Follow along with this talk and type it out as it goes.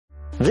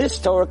This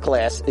Torah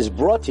class is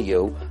brought to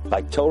you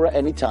by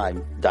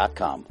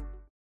TorahAnytime.com.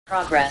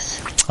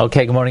 Progress.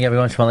 Okay, good morning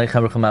everyone.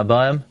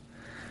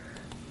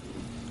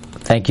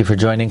 Thank you for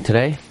joining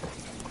today.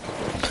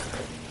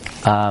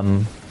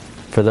 For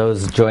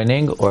those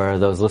joining or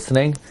those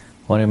listening,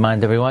 I want to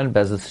remind everyone,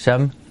 Be'ezus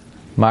Hashem,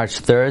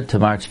 March 3rd to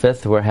March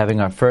 5th, we're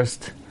having our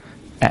first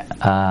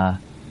Machon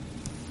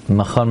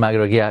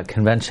Magragia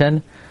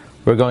convention.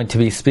 We're going to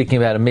be speaking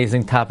about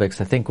amazing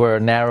topics. I think we're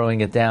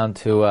narrowing it down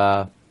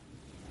to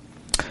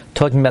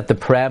talking about the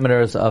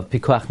parameters of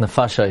Pikuach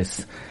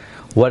Nefashos.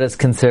 What is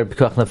considered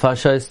Pikuach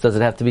Nefashos? Does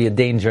it have to be a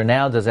danger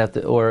now? Does it have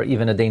to, or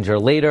even a danger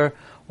later?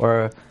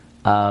 Or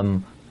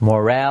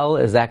morale,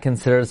 is that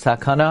considered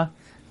sakana?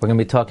 We're going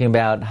to be talking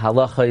about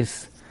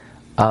halachos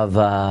of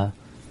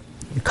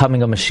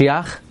coming of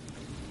Mashiach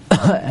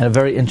and a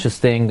very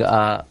interesting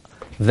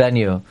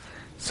venue.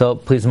 So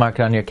please mark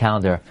it on your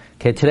calendar.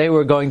 Okay, today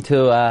we're going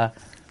to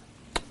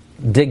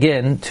dig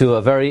into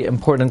a very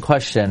important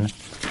question.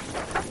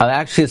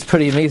 Actually, it's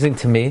pretty amazing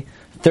to me.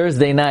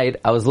 Thursday night,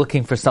 I was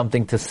looking for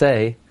something to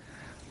say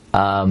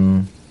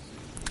about.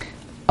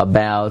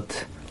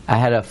 I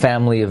had a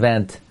family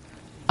event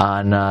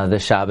on the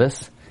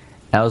Shabbos,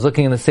 and I was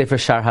looking in the Sefer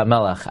Sha'ar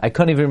Hamelech. I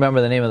couldn't even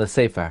remember the name of the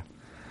Sefer.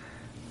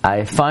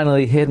 I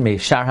finally hit me,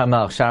 Sha'ar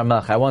Hamelech, Sha'ar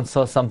Hamelech. I once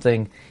saw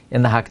something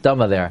in the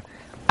Hakdama there.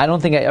 I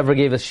don't think I ever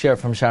gave a share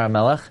from Sha'ar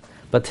Hamelech,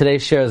 but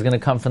today's share is going to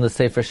come from the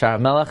Sefer Sha'ar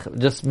Hamelech,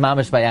 just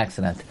mamish by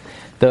accident.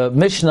 The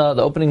Mishnah,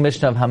 the opening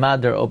Mishnah of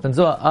Hamadar opens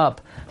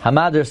up,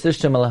 Hamadar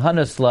Sishtim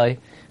Alahanuslai,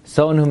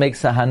 someone who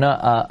makes a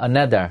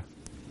Neder.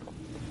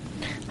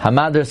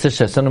 Hamadar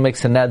Sishtim, someone who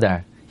makes a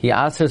Neder. He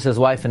answers his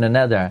wife in a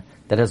Neder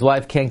that his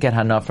wife can't get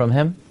Hana from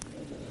him.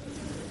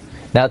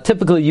 Now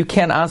typically you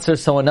can't answer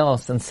someone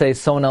else and say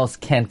someone else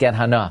can't get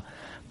Hana,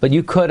 but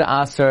you could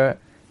answer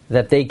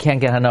that they can't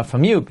get Hana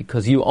from you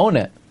because you own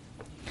it.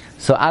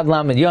 So Ad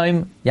Lamed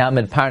Yoim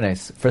Yamid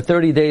Parnes. For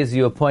 30 days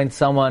you appoint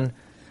someone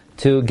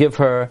to give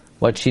her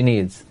what she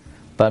needs.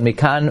 But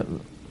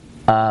Mikan,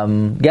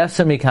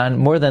 Geser Mikan,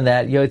 more than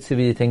that,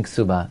 Yoitzivi Yitin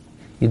Ksuba.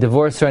 You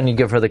divorce her and you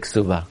give her the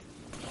Ksuba.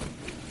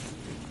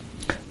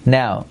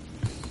 Now,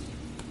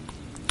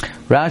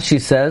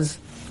 Rashi says,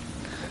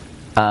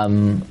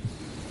 Hamadir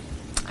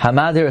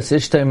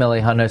Sishtay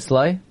Melei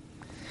Haneslai.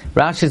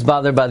 Rashi is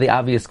bothered by the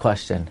obvious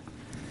question.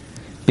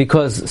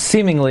 Because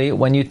seemingly,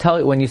 when you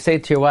say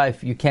to your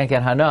wife, you can't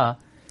get Hana,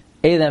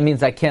 A, that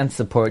means I can't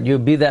support you.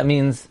 B, that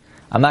means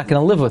I'm not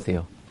going to live with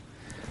you.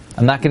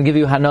 I'm not going to give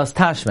you Hana's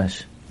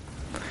Tashmish.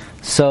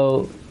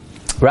 So,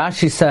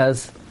 Rashi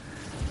says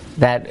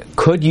that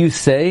could you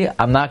say,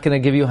 I'm not going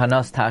to give you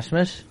Hana's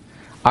Tashmish?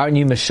 Aren't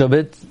you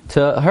Meshubit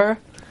to her?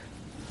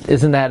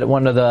 Isn't that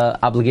one of the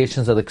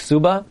obligations of the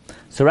Ksuba?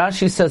 So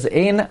Rashi says,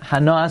 Ein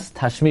Hanas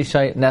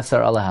Tashmishay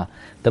Nesar Aleha.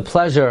 The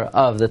pleasure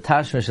of the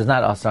Tashmish is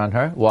not asar on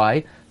her.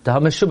 Why? Taha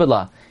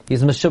Meshubit.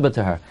 He's Meshubit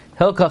to her.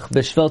 Hilkach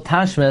Bishvil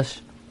Tashmish.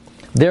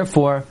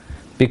 Therefore,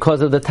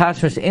 because of the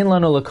Tashmish, Ein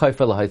Lanu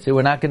L'Koyfer L'Hoitzi,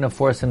 we're not going to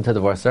force him to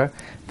divorce her.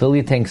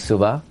 V'li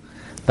Ksuba.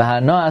 The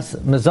Hanas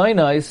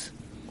Mezoinos,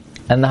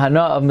 and the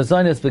Hana of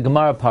Mezoinos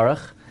B'Gemara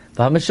Parach.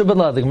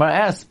 The Gemara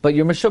asks, but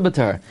you're Meshubit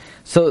to her.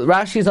 So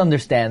Rashi's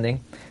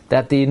understanding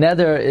that the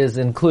Neder is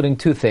including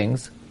two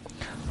things.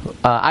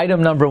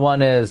 Item number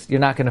one is you're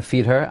not going to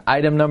feed her.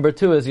 Item number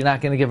two is you're not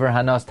going to give her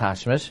Hanas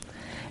Tashmish.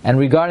 And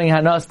regarding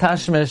Hanas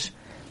Tashmish,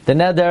 the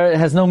Neder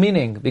has no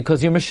meaning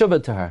because you're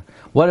Meshubit to her.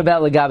 What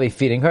about Legabe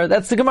feeding her?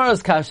 That's the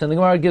Gemara's kasha. The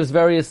Gemara gives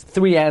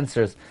three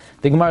answers.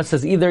 The Gemara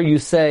says either you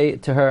say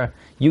to her,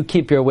 you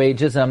keep your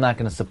wages and I'm not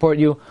going to support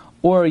you,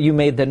 or you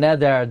made the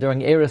Neder during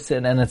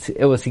Erisin and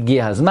it was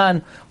Higia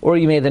Hazman, or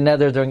you made the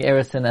Neder during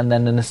Erisin and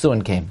then the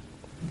Nesuin came.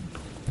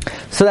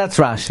 So that's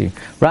Rashi.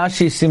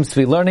 Rashi seems to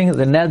be learning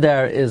the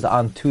Neder is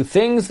on two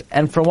things,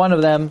 and for one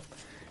of them,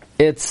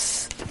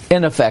 it's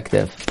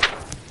ineffective.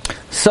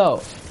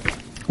 So,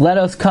 let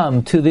us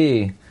come to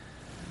the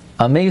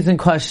amazing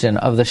question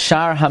of the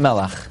Sha'ar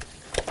Hamelech.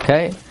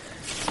 Okay?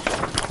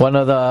 One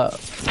of the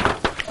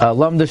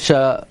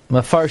Lamdusha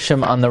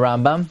Mefarshim on the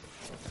Rambam,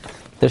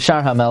 the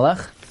Sha'ar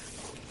Hamelech.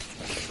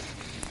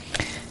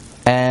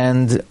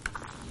 And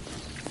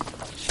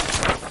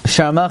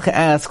Sha'ar Hamelech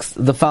asks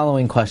the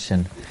following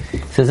question. He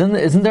says,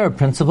 isn't there a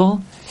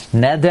principle?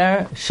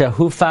 Neder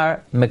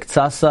shehufar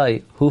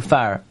miktsasai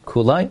hufar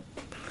kulai?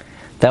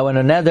 That when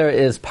a neder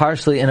is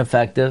partially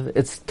ineffective,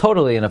 it's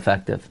totally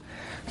ineffective.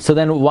 So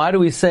then why do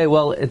we say,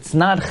 well, it's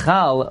not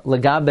chal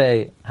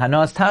legabe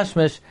hanas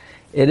tashmish,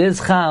 it is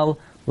chal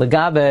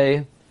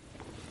legabe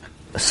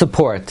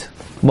support.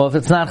 Well, if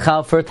it's not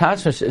chal for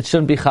tashmish, it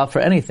shouldn't be chal for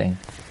anything.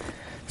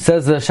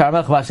 Says the Sha'ar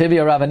Hamelech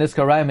Mashevi Rav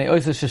Aniska Raya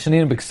Me'oisa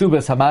Sheshanin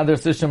B'Ksubas Hamadar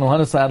Sishim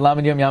L'Hanus Ad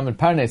Lamed Yom Yamid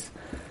Parnes.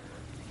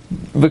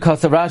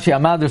 Because of Rashi,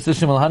 Hamadar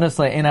Sishim L'Hanus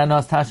Ein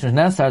Hanas Tashmish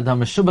Nesar Da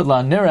Meshubad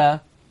La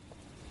Nira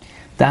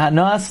the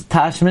Hanas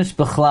Tashmish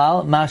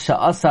B'Chlal Masha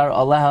Asar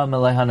Aleha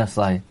Melei Hanas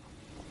Lai.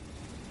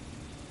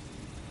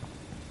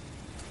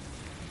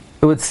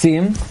 It would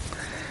seem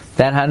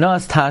that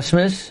Hanas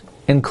Tashmish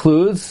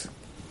includes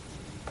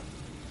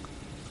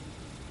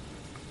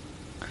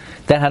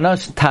that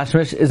Hanosh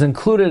Tashmish is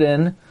included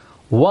in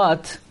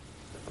what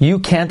you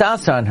can't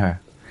answer on her.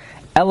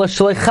 Ela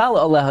shleichal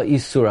aleha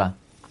isura.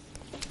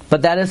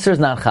 But that Isur is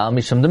not chal,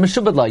 mishum de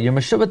meshubad la, you're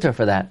meshubater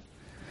for that.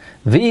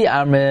 Vi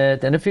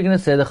armit, and if you're going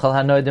to say the chal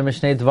hanoy de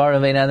mishnei dvarim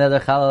ve'ina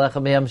neder chal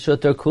alecha b'yam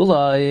shuter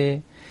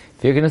kulai,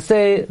 if you're going to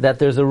say that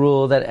there's a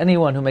rule that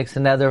anyone who makes a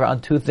neder on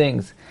two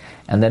things,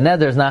 and the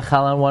neder is not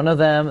chal on one of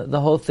them,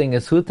 the whole thing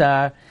is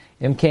hutar.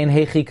 Imkein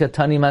hechi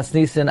katani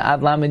masnisin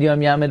ad lamed yom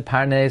yamid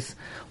parnes.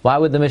 Why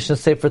would the Mishnah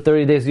say for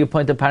 30 days you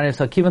point to parnes?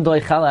 So kiven doy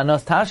chal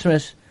anos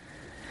tashmish,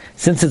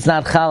 since it's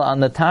not chal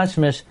on the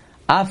tashmish,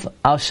 af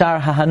al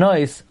shar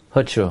hahanois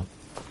hutru.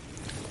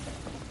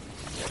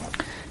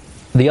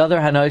 The other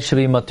hanois should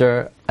be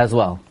mutter as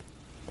well.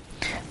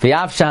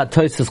 V'av shah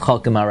toisus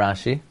chalkim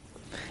Rashi,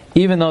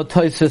 even though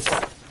Toisus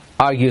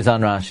argues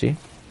on Rashi.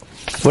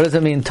 What does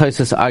it mean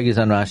Toisus argues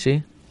on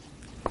Rashi?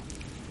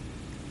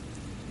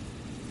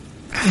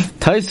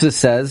 Toisus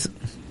says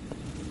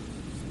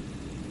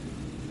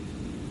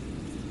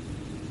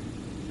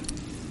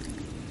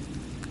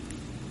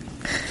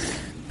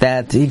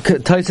that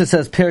Toisus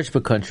says Pirish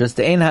b'kuntris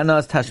the ein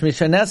hanas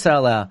tashmisha nesar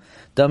ala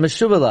da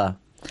meshubala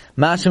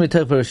mashim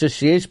mitoch perushish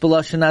sheyesh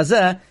b'lashon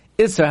hazeh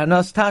isser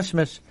hanas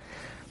tashmish.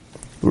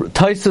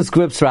 Toisus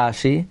grips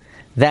Rashi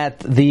that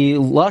the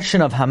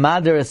lashon of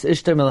hamaderes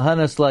ishtar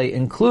milhanas lay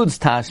includes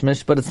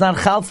tashmish, but it's not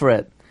chal for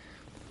it.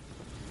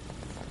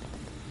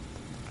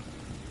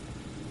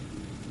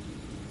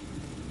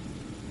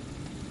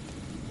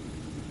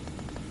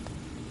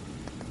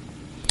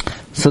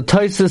 So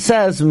Toisus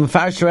says,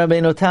 "Mfarsh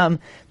Rabbeinu Tam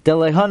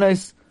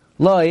delehanos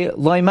loy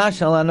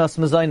mashal anos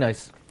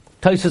mezainos."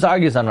 Toisus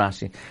argues on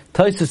Rashi.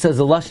 Toisus says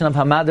the lashon of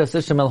hamaderes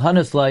ishtar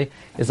milhanas lay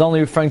is only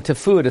referring to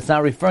food; it's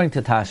not referring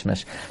to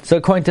tashmish. So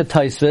according to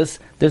Toisus,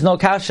 there's no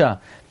kasha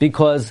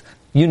because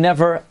you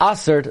never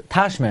asered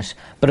tashmish.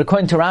 But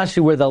according to Rashi,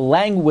 where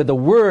the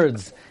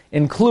words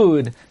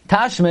include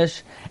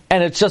tashmish,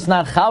 and it's just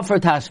not chal for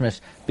tashmish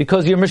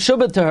because you're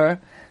meshubah to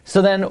her.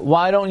 So then,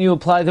 why don't you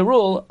apply the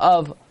rule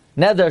of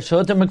Neder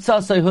shehuter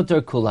miksasei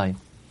huter kulai?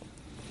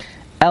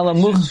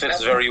 This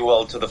fits very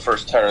well to the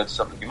first teretz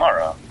of the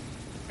Gemara,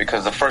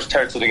 because the first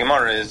teretz of the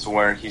Gemara is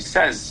where he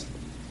says,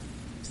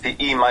 "The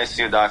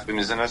maisiyadach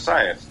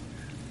b'mizinasayif."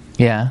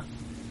 Yeah.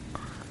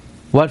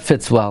 What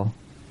fits well?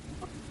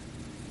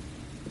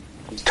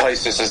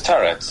 Toisus is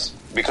teretz,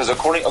 because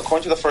according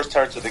to the first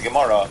teretz of the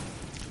Gemara,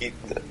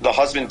 the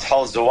husband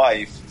tells the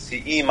wife,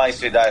 "The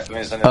maisiyadach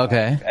b'mizinasayif,"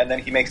 okay, and then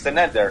he makes the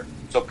neder.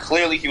 So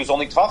clearly, he was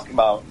only talking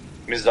about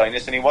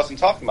Mizainis, and he wasn't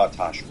talking about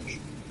tashmish.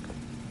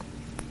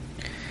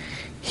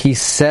 He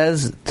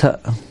says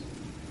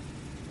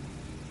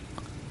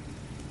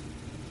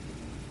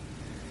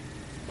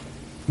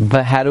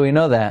but how do we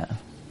know that?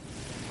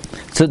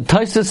 So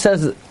Toisus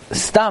says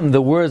stam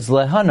the words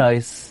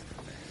lehanais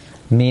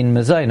mean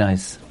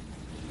mezainis.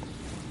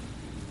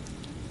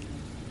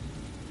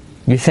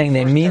 You're saying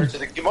they mean?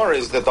 The Gemara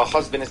is that the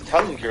husband is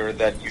telling her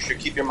that you should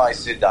keep your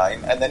ma'aseh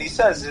daim, and then he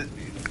says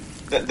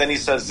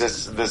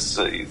this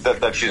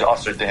that she's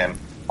offered to him.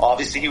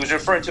 Obviously, he was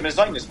referring to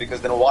mezainis, because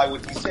then why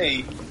would he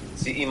say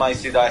 "Si'i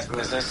ma'aseh daim from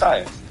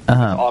mezainis"?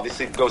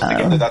 Obviously, it goes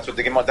together. That's what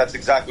the Gemara. That's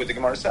exactly what the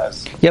Gemara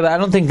says. Yeah, but I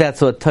don't think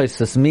that's what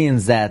Toisus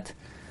means.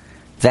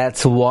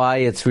 That's why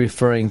it's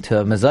referring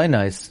to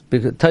mezainis.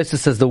 Because Toisus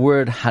says the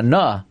word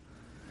hana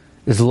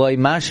is loy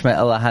mashma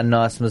ela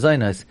hanas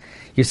mezainis.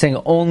 You're saying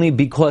only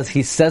because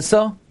he says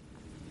so?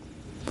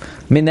 I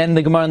mean, then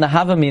the Gemara in the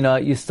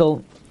Havamina, you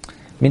still. I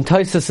mean,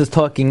 Toisus is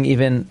talking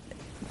even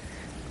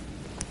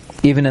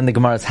in the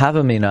Gemara's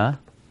Havamina.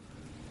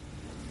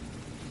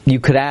 You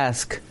could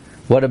ask,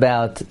 what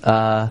about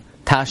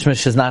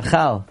Tashmish is not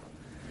Chal?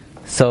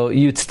 So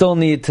you'd still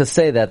need to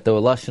say that the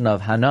lashon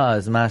of Hana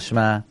is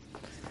mashma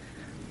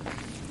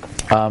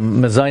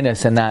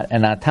mezainis and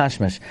not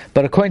Tashmish.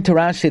 But according to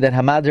Rashi, that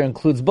Hamader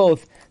includes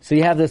both. So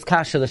you have this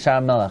kasha the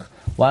Hamelech.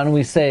 Why don't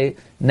we say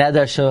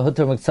Neder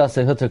shehuter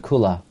miksasei huter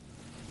kula?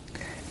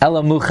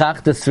 Ela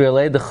muchach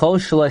desrile the chol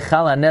shloi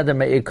chala neder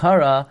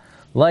meikara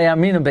lo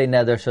yaminu bei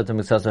neder shehuter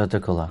miksasei huter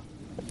kula.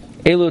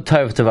 Elu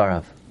tarv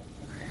tevarav.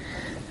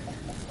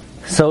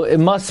 So it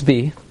must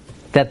be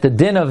that the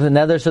din of the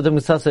neder shehuter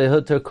miksasei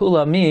huter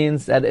kula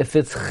means that if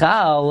it's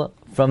chal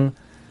from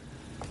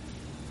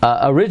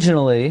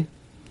originally,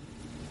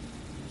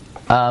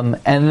 and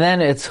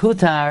then it's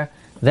hutar,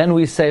 then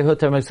we say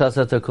hutar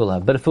miksasei huter kula.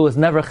 But if it was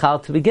never chal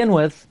to begin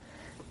with,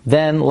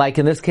 then, like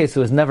in this case, it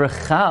was never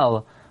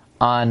chal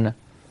on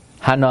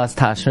Hanas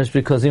Tashmish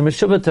because you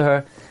meshubah to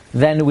her,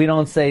 then we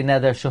don't say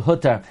neder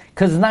shehutar,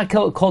 because it's not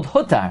called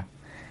hutar.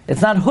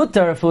 It's not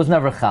hutar if it was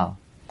never chal.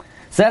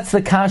 So that's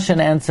the kasha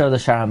and answer of the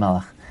Sha'ar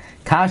Hamelech.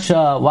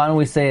 Kasha, why don't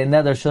we say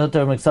neder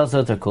shehutar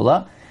miksasei huter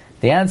kula?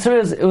 The answer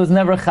is it was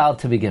never chal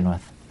to begin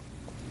with.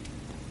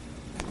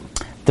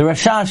 The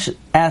Rashash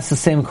asks the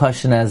same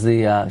question as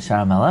the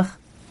Sha'ar Hamelech.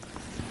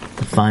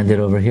 To find it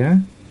over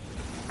here.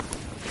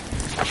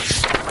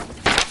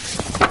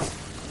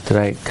 Did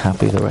I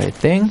copy the right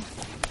thing?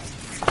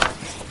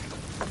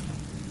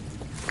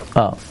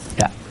 Oh,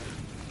 yeah.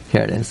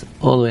 Here it is,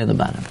 all the way at the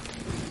bottom.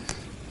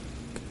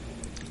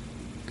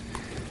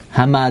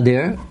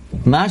 Hamadir,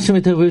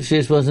 Mashim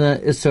Itavushis was an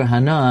Isser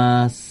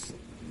Hanas.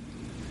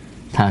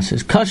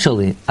 Tashish.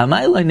 Kashali.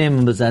 Amai Lai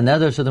Name Bazan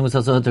Neder, Shadim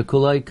Musasa Hatar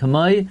Kulai,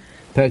 Kamai,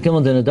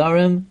 Perakimel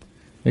Dinadarim,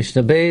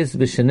 Mishnah Beis,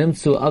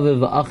 Bishanimtsu,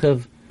 Aviv,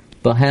 Achiv,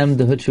 Bahem,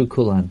 Dehutru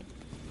Kulan.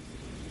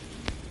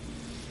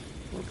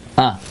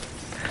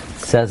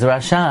 Says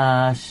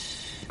Rashash.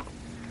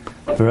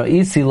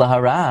 Ra'isi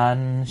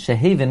laharan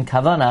shehavin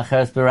kavana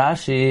cheres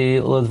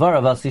berashi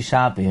uladvarav asi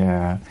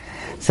Sha'ar.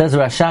 Says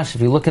Rashash,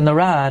 if you look in the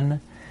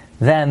Ran,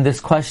 then this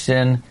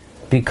question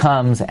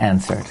becomes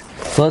answered.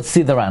 So let's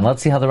see the Ran.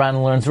 Let's see how the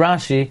Ran learns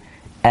Rashi,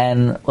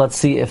 and let's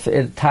see if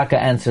Taka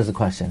answers the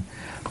question.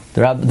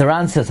 The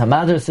Ran says,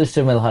 "Hamadar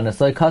sishter milhanas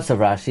loy kasav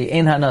Rashi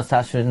ein hanas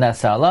tashvin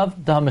nesar alav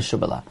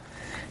dahamishubala."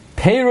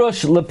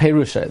 Perush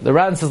leperusha. The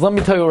Ran says, "Let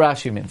me tell you what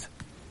Rashi means."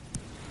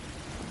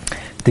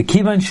 The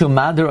kivan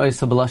shumader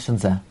oisa b'lashon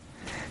zeh.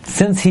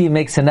 Since he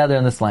makes a neder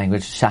in this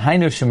language,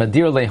 shahainu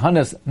shumadir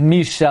lehanas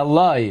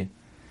mishalai.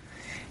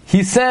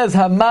 He says,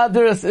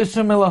 "Hamader es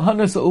isham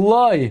lehanas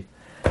ulai."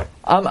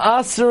 I'm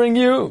answering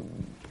you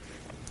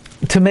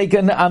to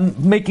I'm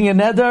making a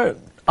neder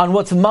on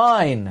what's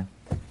mine.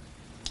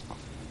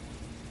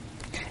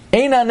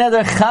 Eina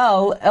neder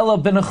chal ela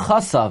ben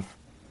chasav.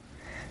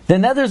 The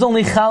neder is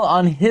only chal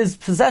on his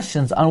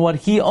possessions, on what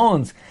he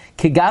owns.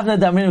 Kegavna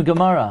damrinu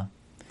gemara.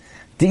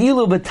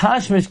 De'ilu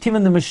betashmish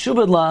kimin the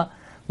meshubadla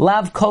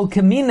lav kol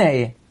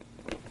kamine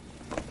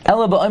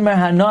ela ba'omer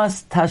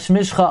hanos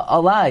tashmishcha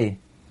alai.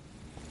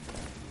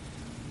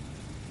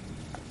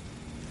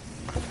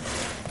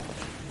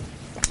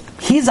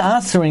 He's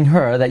answering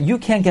her that you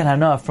can't get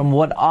enough from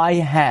what I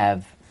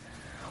have.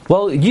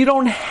 Well, you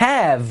don't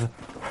have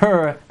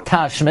her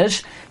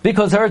tashmish,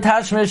 because her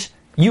tashmish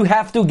you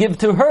have to give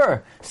to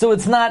her. So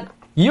it's not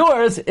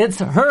yours, it's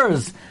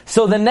hers.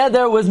 So the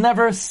neder was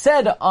never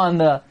said on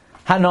the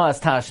Hanoas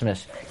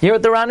tashmish. Hear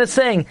what the Ran is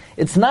saying?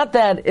 It's not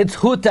that it's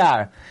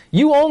hutar.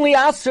 You only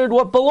answered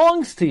what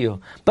belongs to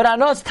you. But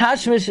Hanoas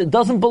tashmish, it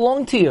doesn't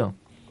belong to you.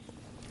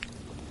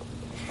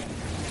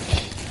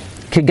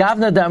 The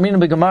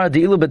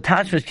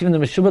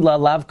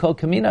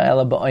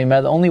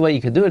only way you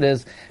could do it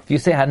is if you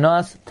say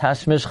Hanas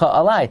Tashmishcha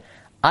Alai.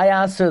 I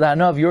answer the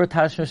Hana of your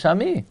Tashmish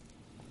Ami.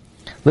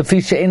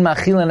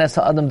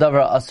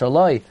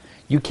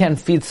 You can't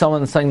feed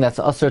someone something that's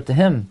usher to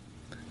him.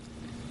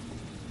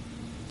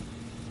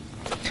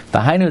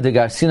 Taman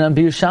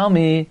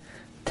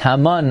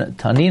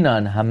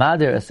Taninan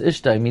Hamader Es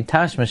Ishtai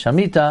Mitashmish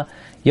Amita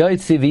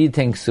Yoitzi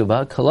V'Yiteng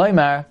Suba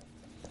Kaloimar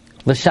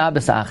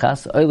L'Shabbos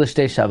achas, oy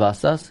l'shtei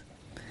Shabbosas.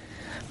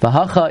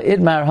 V'hacha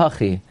idmar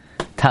hachi,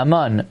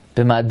 taman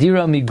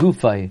b'madira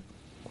migufay.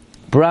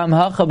 Bram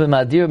hacha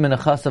b'madira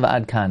minachasav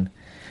adkan.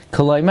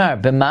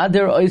 Koloymar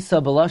b'madir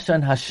oysa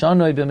b'lashan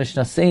hashanoy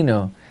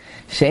b'mishnasenu,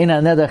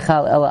 she'ena neder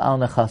chal ela al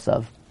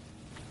nechasav.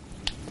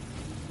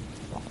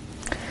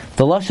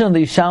 The lashon of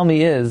the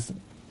Yishalmi is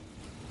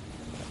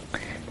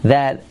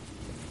that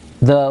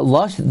the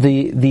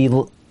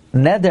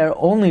neder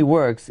only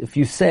works if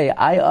you say,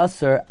 I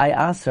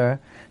aser,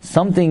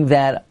 something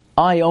that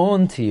I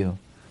own to you.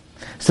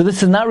 So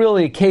this is not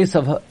really a case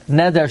of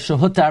neder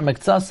shehutar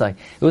mektsasai.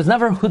 It was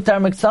never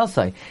hutar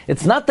mektsasai.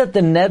 It's not that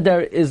the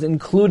neder is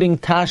including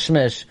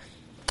tashmish.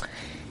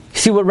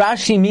 See what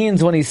Rashi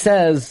means when he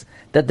says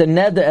that the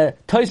neder,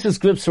 Tosfos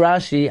grips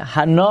Rashi,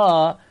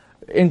 hana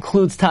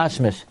includes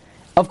tashmish.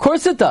 Of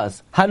course it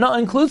does. Hana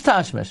includes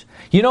tashmish.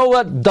 You know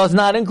what does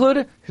not include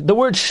it? The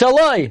word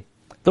shalai.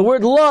 The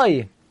word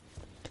loy.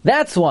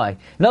 That's why.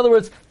 In other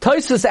words,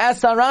 Tosfos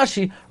asked on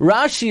Rashi.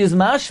 Rashi is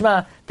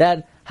mashma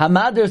that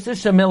hamader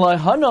sisha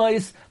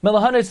milahanos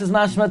is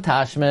mashma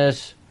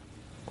tashmish.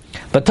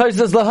 But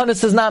Tosfos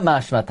lahanos is not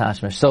mashma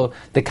tashmish. So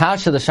the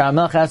kasha the Sha'ar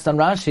Hamelech asked on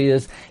Rashi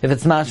is, if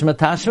it's mashma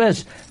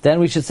tashmish, then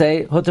we should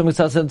say hutam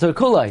mitzasem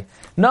turkulai.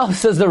 No,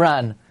 says the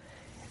Ran.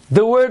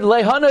 The word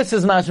lehanos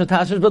is mashma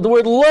tashmish, but the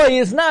word loy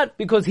is not,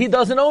 because he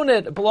doesn't own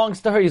it. It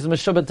belongs to her. He's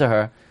meshubet to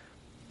her.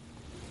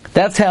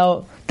 That's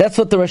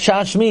what the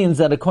Rashash means,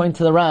 that according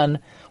to the Ran,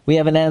 we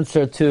have an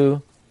answer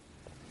to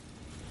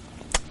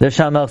the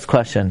Sha'ar Hamelech's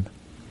question.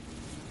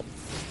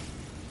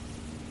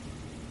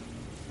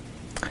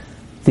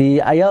 The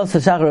Ayel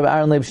Sashachar of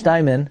Aaron Leib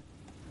Steinman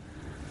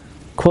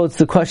quotes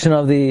the question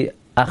of the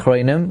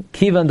Achroinim,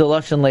 Kivan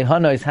Doloshan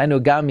Lehanois Hainu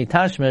Gami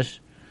Tashmish,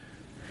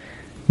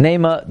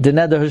 Nema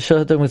Deneder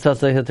Hushohatar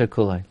Musasai Hitar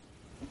Kulai.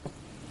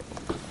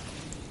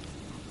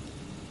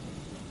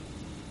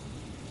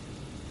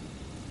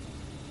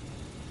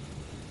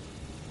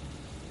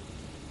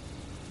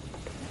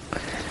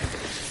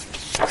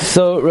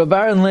 So Rabbi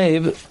Aaron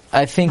Leib,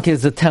 I think,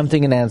 is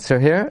attempting an answer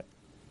here.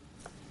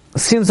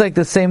 Seems like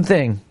the same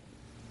thing.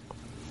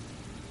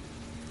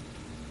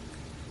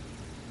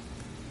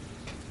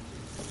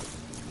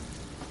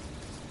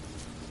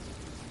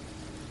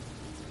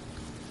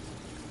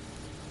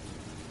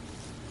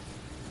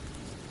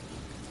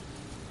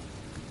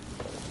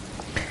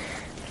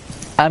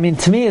 I mean,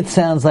 to me, it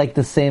sounds like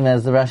the same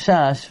as the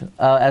Rashash,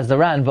 as the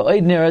Ran.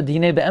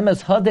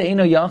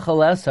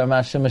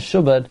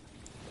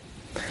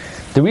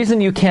 The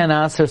reason you can't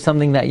answer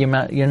something that you're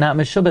not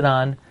meshubed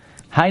on,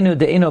 hainu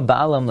de'ino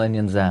ba'alam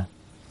l'inyan zeh.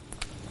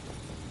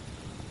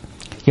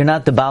 You're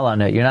not the baal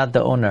on it. You're not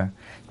the owner.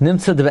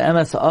 Nimtzad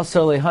ve'emes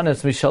asar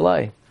lehanes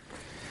mishalai.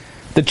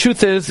 The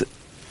truth is,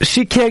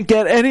 she can't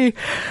get any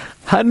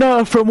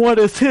hana from what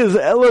is his.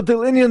 Elo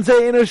de'inyan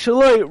zeh ino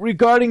shalai.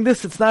 Regarding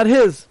this, it's not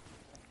his.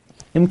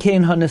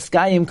 Imkein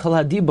haniskayim kol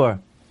hadibor.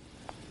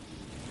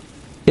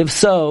 If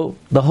so,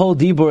 the whole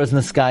dibor is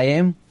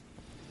niskayim.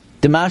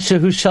 Demasha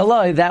hu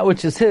shalai, that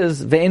which is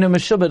his, ve'eno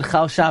meshubed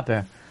chal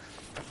shaper.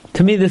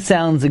 To me, this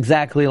sounds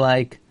exactly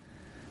like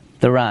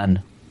the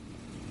Ran.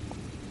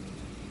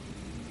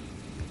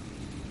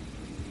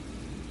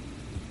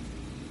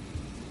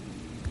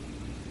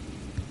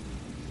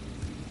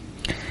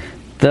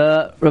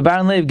 The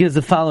Rabban Leib gives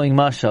the following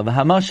mashal.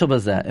 V'hamashal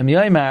bazeh. Im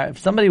yoymar, if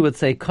somebody would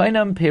say,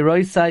 koinam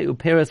peiroisai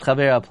uperes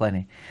chaver al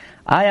pleni.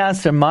 I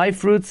answer my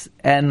fruits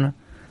and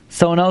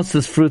someone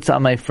else's fruits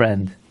on my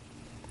friend.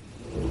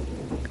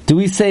 Do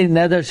we say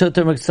neder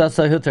shuter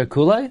miksasai huter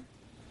kulai?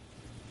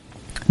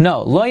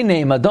 No, loy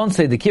neima. Don't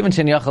say the kivin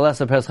shen yachal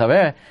esa peres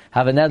chaver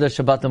have a neder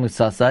shabbat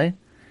miksasai.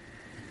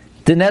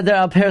 The neder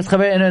al peres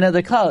chaver in a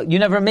neder klal. You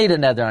never made a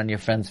neder on your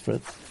friend's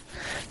fruits.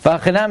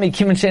 V'achanami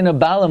kivin shen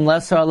balam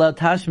lesar ala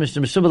tashmish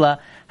mishubala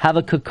have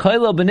a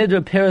kakoilo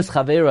benidra peres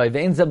chaveroi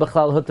ve'in ze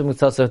b'chlal huter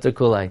miksasai huter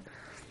kulai.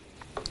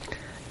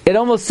 It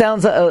almost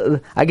sounds.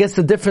 I guess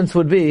the difference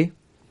would be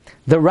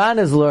the Ran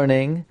is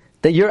learning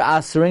that you're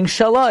answering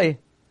shalai.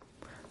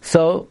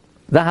 So,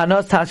 the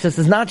Hanos Tashmis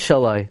is not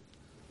Shalai.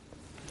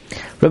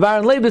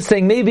 Rabban Leib is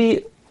saying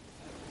maybe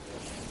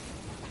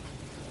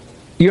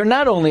you're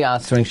not only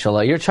answering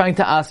Shalai, you're trying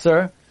to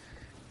answer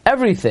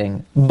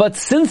everything. But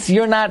since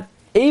you're not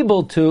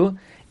able to,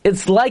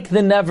 it's like the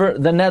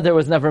neder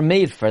was never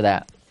made for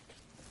that.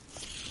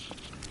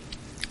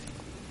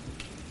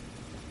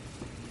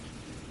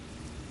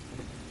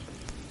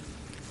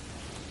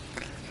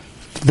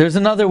 There's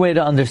another way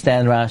to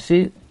understand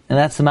Rashi, and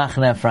that's the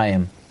Machne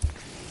Ephraim.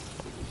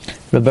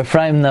 Rabbi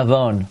Ephraim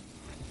Navon.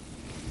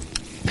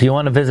 If you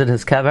want to visit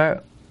his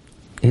kever,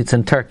 it's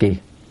in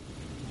Turkey.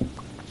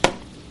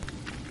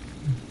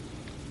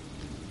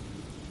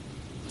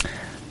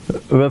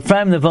 Rabbi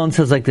Ephraim Navon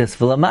says like this: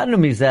 "V'lamadnu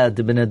mizeh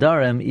de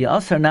b'nedarim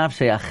yasar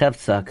nafshei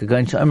achevtza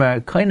k'goyin she'omer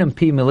koinem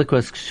pi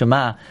milikros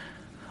shema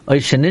oy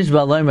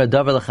shenishba loimer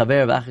davar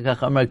lechaver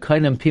v'achakach omer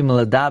koinem pi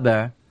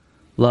miladaber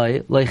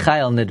loy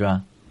chayal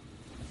nidra."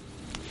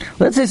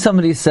 Let's say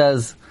somebody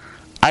says,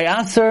 "I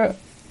answer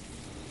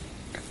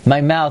my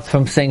mouth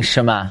from saying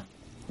Shema,"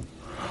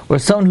 or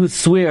someone who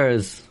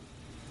swears.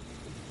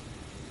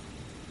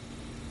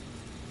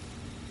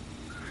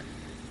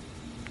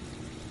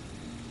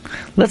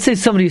 Let's say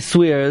somebody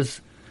swears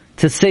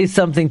to say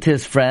something to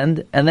his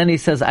friend, and then he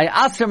says, "I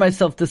answer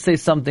myself to say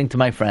something to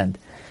my friend."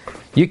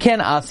 You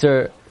can't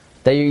answer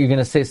that you're going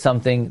to say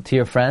something to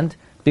your friend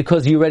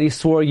because you already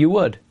swore you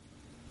would.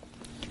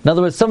 In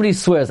other words, somebody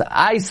swears,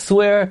 "I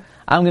swear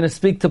I'm going to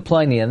speak to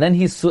Pliny," and then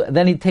he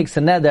takes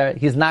a neder.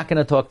 He's not going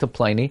to talk to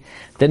Pliny.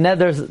 The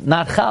neder's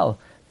not chal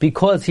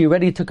because he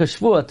already took a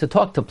shvua to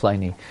talk to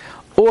Pliny.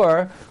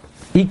 Or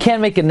he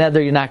can't make a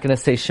neder. You're not going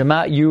to say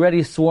Shema. You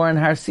already swore in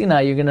Har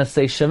Sinai. You're going to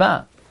say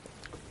Shema.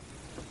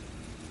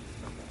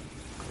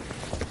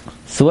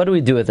 So what do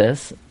we do with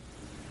this?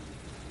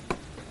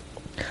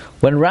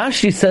 When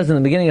Rashi says in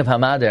the beginning of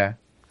Hamader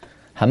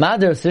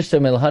Sishta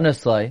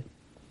Milhanuslai,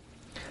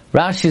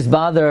 Rashi's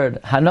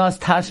bothered Hanas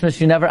Tashmish.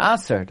 You never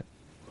answered.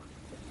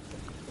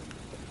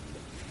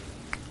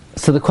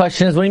 So the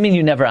question is, what do you mean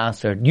you never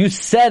answered? You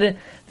said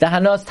the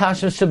Hanos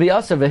Tashmish should be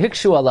answered.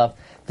 V'hikshu alav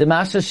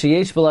demasha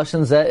sheyesh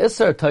b'lashon zeh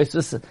iser.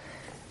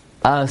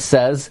 Tosfos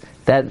says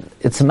that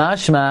it's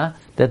mashma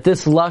that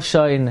this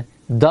lashon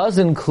does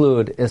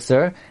include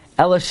iser.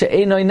 Ela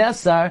she'enoi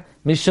nesar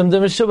mishum de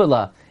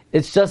meshubala.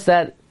 It's just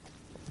that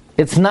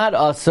it's not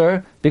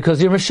aser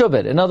because you're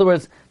meshubed. In other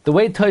words, the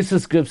way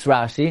Tosfos grips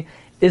Rashi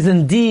is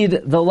indeed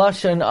the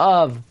lashon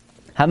of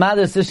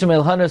Hamader Sishim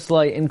El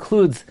Hanuslai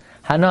includes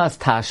Hanas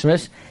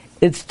Tashmish.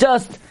 It's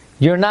just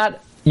you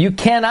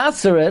can't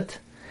answer it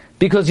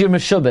because you're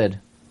meshubed.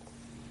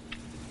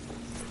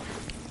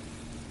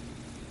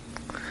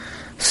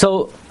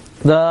 So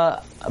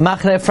the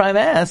Machne Ephraim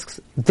asks,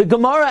 the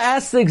Gemara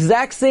asks the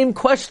exact same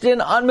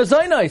question on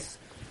Mezainos.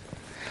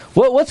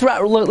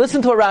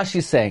 Listen to what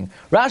Rashi's saying.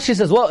 Rashi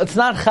says, well, it's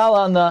not chal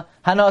on the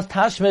Hanas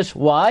Tashmish.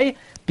 Why?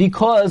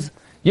 Because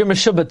you're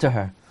meshubed to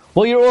her.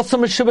 Well, you're also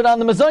meshubed on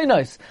the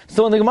Mezainos.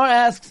 So when the Gemara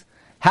asks,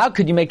 how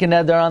could you make a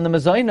neder on the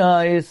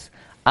Mezainos?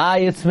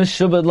 It's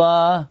meshubed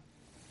la.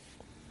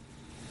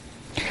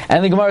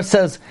 And the Gemara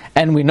says,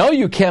 and we know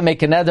you can't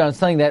make a neder on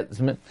something that's...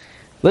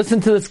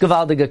 Listen to this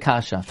Gavaldiga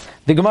Kasha.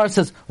 The Gemara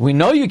says, we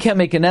know you can't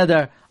make a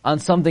neder on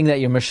something that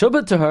you're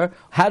meshubed to her.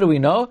 How do we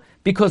know?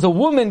 Because a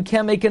woman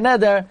can't make a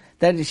neder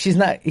that she's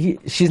not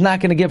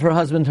going to give her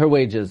husband her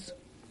wages.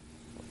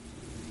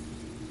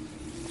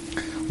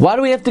 Why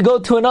do we have to go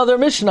to another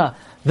Mishnah?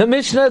 The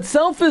Mishnah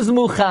itself is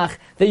muchach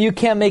that you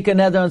can't make a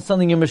neder on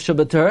something you're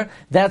meshubed to her.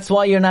 That's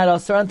why you're not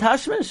asur on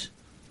tashmish.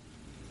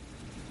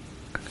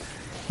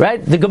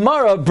 Right? The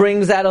Gemara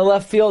brings out of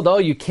left field, oh,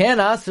 you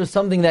can't answer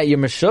something that you're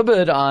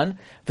meshubed on.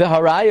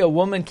 V'haraya, a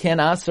woman can't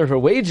answer her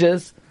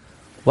wages.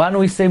 Why don't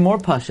we say more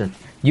pashut?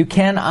 You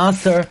can't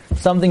answer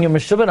something you're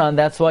meshubed on,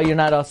 that's why you're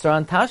not answer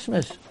on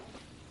tashmish.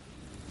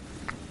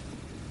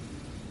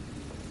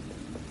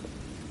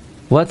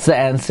 What's the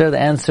answer? The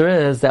answer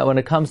is that when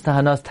it comes to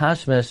hanas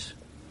tashmish,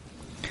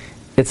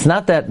 it's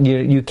not that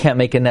you can't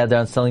make a neder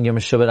on something you're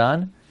meshubed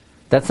on.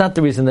 That's not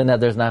the reason the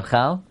neder is not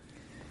chal.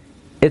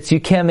 It's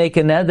you can't make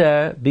a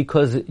neder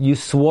because you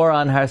swore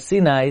on Har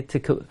Sinai to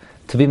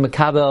be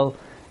makabel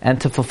and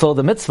to fulfill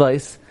the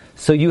mitzvahs.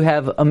 So you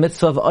have a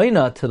mitzvah of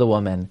oina to the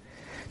woman.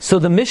 So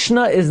the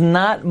Mishnah is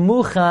not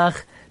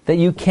muchach that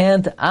you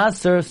can't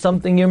answer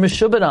something you're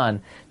meshubed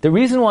on. The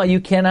reason why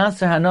you can't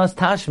answer hanas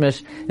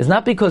tashmish is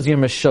not because you're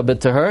meshubed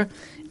to her.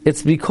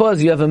 It's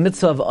because you have a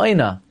mitzvah of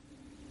oina.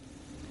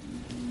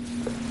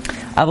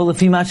 Aval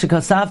lefi ma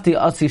shekasavti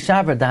asi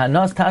shaver the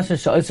hanas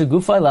tashmish she'oser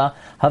gufayla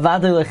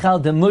havadei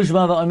lechal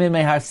demujma va'omer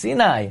mehar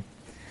Sinai.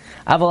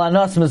 Aval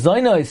hanas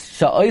mezoinos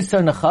she'oser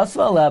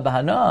nechasva le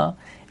b'hana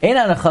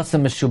eina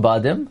nechasim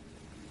meshubadim.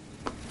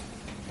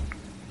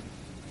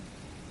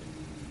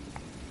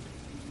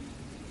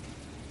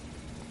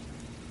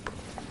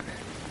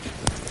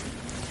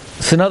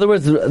 So in other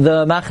words,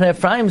 the Machne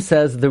Ephraim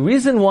says the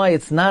reason why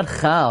it's not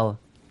chal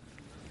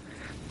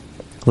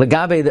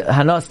legabe the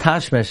hanas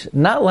tashmish,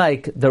 not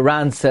like the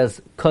Ran says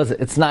because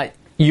it's not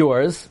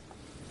yours,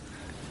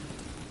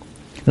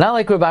 not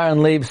like Rabbi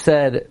Aaron Leib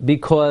said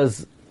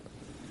because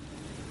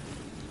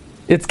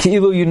it's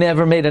ki'ilu you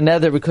never made a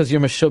neder because you're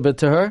meshubed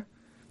to her.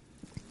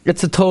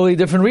 It's a totally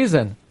different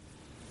reason.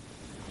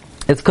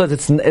 It's because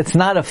it's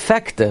not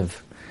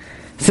effective.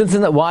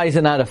 Why is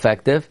it not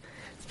effective?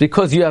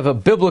 Because you have a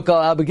biblical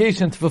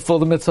obligation to fulfill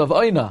the mitzvah of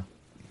oina.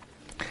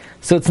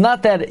 So it's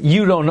not that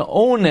you don't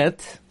own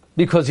it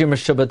because you're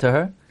meshubed to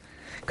her.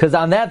 Because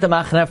on that the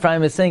Machne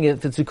Ephraim is saying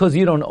if it's because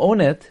you don't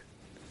own it,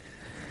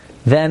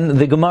 then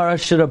the Gemara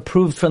should have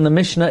proved from the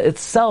Mishnah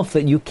itself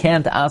that you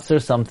can't answer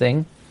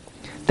something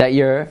that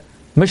you're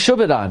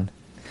meshubed on.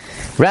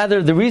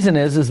 Rather, the reason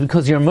is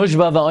because you're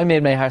mushba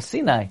va'omed mehar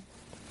Sinai.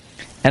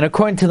 And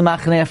according to the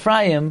Machne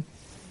Ephraim,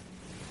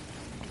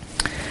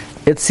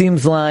 it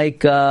seems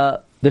like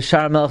the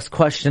Sha'ar Melech's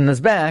question is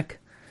back.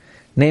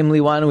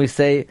 Namely, why don't we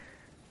say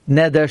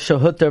Neder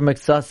shehuter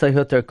miksasai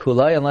huter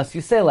kulai, unless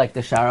you say like the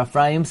Sha'ar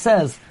Ephraim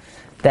says,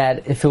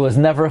 that if it was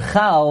never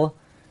chal,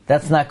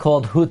 that's not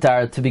called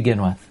hutar to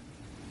begin with.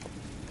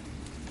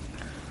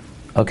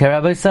 Okay,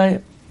 Rabbi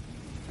Say?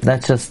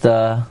 That's just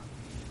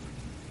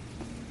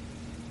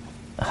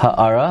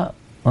ha'ara.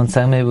 One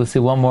second, maybe we'll see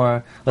one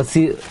more. Let's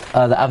see the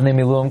Avnei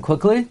Miluim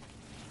quickly.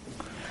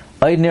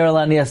 Oid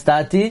niralani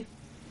astati.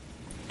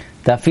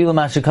 Even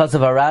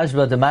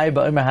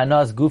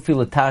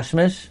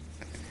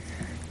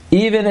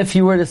if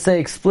you were to say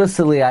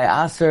explicitly,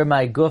 I aser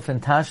my guf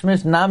and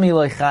tashmish, nami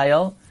loy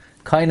chayel,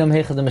 kainam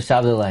heichad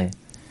mishavdelei.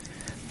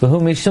 V'hu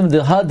mishum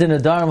dehad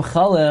nedarim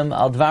chalem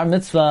al dvar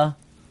mitzvah.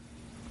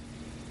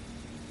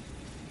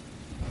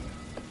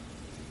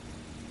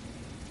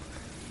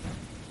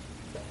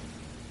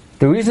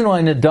 The reason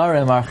why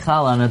nedarim are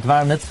chal on a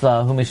dvar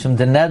mitzvah, hu mishum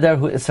de neder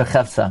hu iser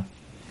chefsa.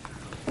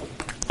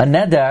 A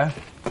neder,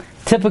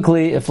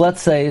 typically, if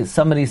let's say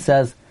somebody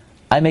says,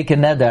 I make a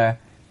neder,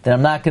 that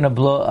I'm not going to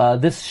blow,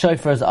 this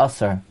shofar is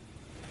aser.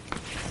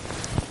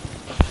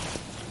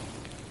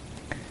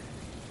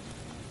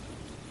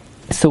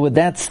 So would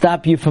that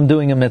stop you from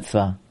doing a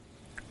mitzvah?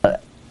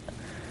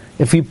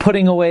 If you're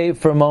putting away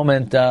for a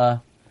moment,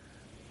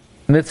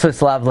 mitzvah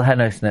slav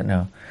lehenos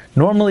nitnu.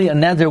 Normally a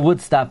neder would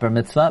stop a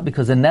mitzvah,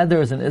 because a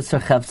neder is an isser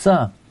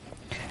chavsa.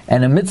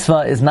 And a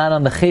mitzvah is not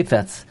on the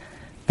chayfetz.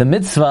 The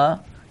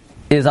mitzvah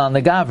is on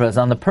the gavra, is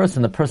on the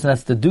person. The person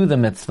has to do the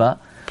mitzvah.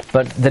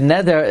 But the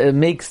neder, it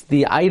makes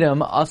the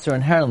item aser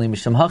inherently.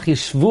 Misham hachi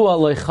shvua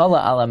lo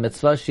chala ala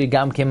mitzvah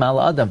shigam kem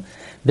ala adam.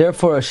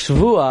 Therefore, a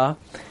shvua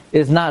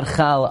is not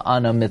chal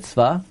on a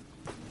mitzvah,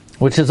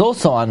 which is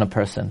also on a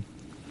person.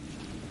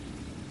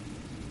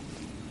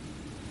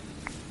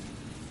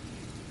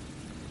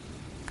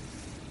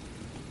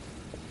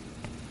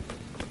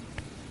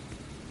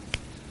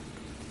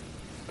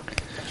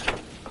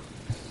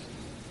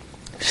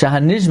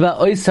 Shahanishba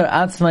oiser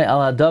atzmai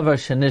ala davar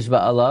shanishba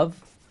alav.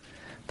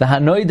 The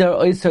hanoider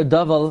oiser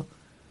daval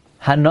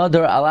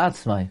hanoder al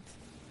atzmai.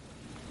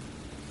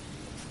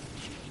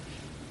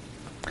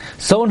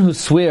 Someone who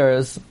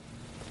swears,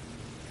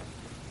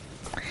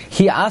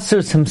 he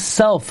asers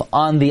himself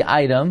on the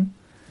item,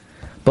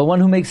 but one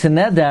who makes a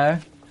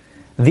neder,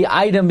 the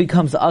item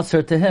becomes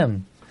aser to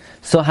him.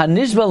 So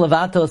hanishba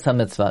levato is a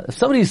mitzvah. If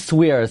somebody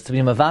swears to be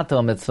mevato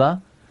a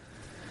mitzvah,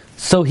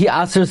 so he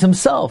asers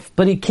himself,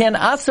 but he can't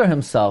aser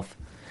himself,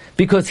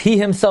 because he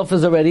himself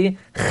is already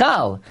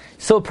chal.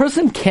 So a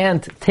person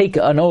can't take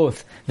an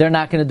oath they're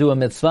not going to do a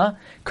mitzvah,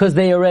 because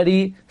they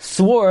already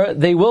swore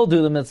they will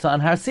do the mitzvah on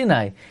Har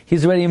Sinai.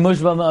 He's already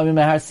mushba ma'amim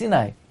Har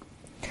Sinai.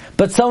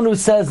 But someone who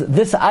says,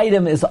 this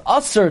item is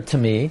aser to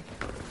me,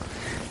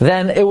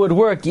 then it would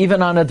work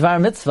even on a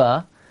dvar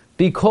mitzvah,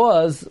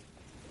 because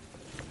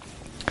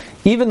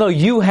even though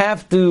you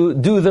have to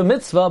do the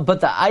mitzvah,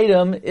 but the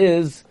item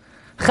is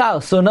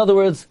chal. So in other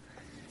words,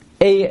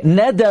 a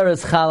neder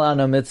is chal on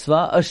a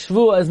mitzvah, a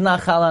shvua is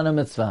not chal on a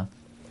mitzvah.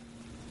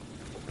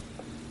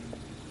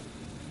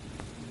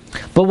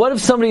 But what if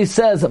somebody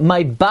says,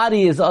 my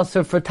body is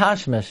asur for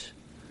tashmish?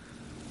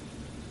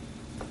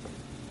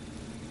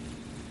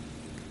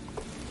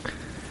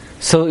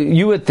 So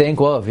you would think,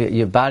 well, if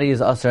your body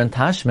is asur and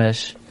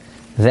tashmish,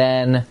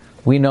 then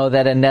we know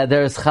that a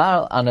neder is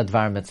chal on a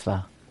dvar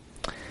mitzvah.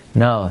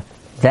 No,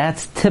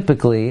 that's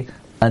typically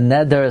a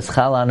neder is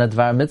chal on a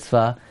dvar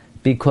mitzvah,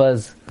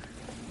 because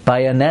by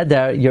a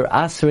neder you're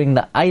asering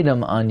the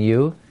item on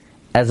you,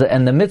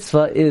 and the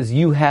mitzvah is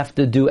you have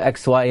to do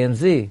X, Y, and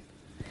Z.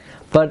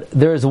 But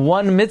there's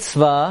one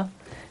mitzvah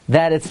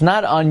that it's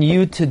not on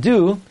you to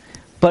do,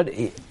 but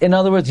in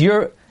other words,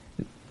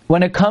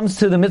 when it comes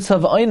to the mitzvah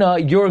of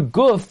oina, your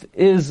guf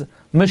is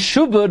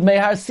meshubud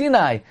mehar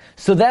Sinai.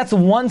 So that's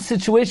one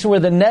situation where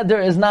the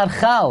neder is not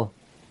chal.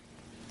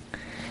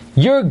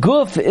 Your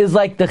guf is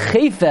like the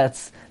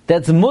chayfetz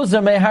that's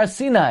muzar mehar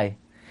Sinai.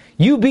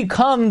 You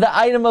become the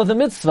item of the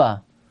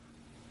mitzvah.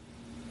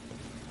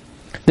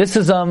 This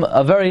is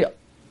a very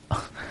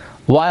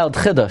wild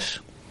chiddush.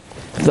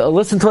 So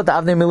listen to what the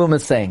Avnei Milum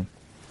is saying.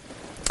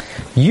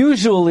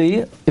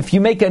 Usually, if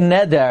you make a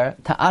neder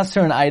to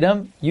asr an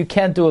item, you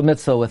can't do a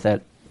mitzvah with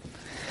it.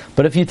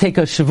 But if you take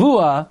a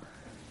shavua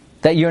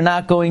that you're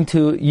not going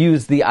to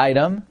use the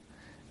item,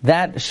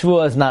 that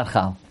shavua is not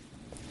chal.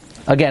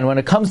 Again, when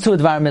it comes to a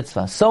dvar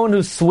mitzvah, someone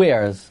who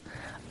swears,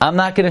 I'm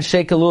not going to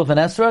shake a lulav and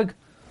esrog,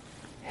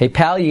 hey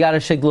pal, you got to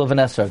shake lulav and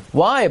esrog.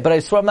 Why? But I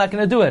swear I'm not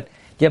going to do it.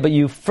 Yeah, but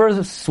you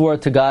first swore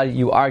to God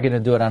you are going to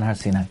do it on Har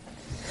Sinai.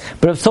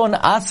 But if someone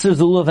asers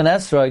the lulav and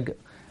esrog,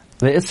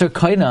 the isser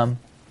koinam,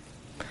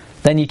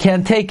 then you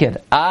can't take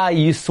it.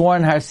 You swore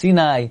on Har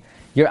Sinai,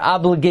 you're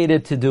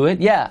obligated to do it.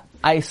 Yeah,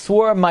 I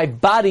swore my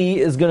body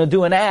is going to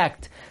do an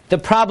act. The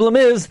problem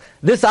is,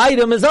 this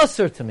item is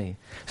usher to me.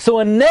 So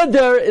a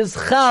neder is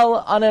chal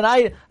on an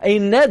item. A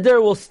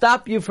neder will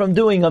stop you from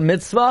doing a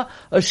mitzvah.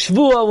 A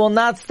shvua will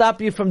not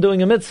stop you from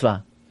doing a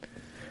mitzvah.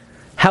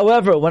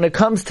 However, when it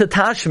comes to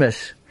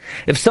tashmish,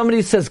 if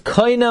somebody says,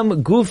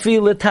 koinam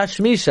gufi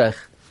l'tashmishach,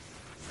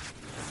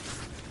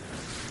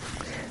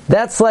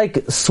 that's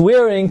like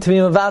swearing to be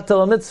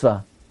mevatel a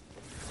mitzvah.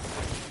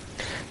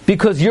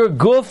 Because your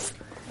guf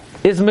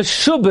is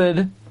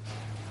meshubed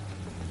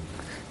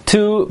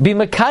to be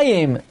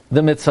mekayim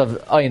the mitzvah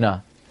of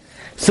oina.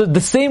 So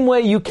the same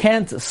way you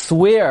can't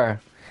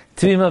swear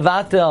to be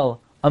mevatel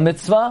a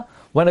mitzvah,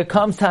 when it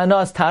comes to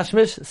anas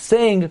tashmish,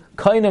 saying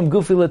koinem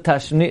gufi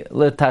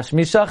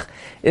letashmishach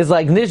is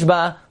like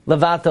nishba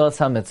levatel as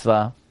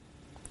ha-mitzvah.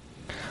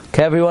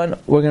 Okay, everyone,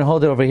 we're going to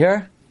hold it over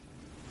here.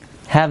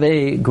 Have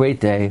a great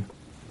day.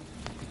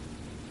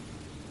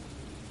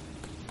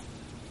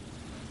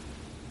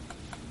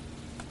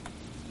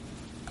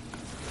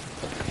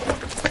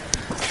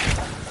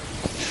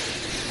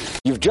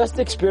 You've just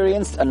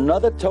experienced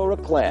another Torah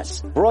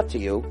class brought to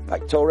you by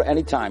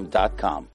TorahAnytime.com.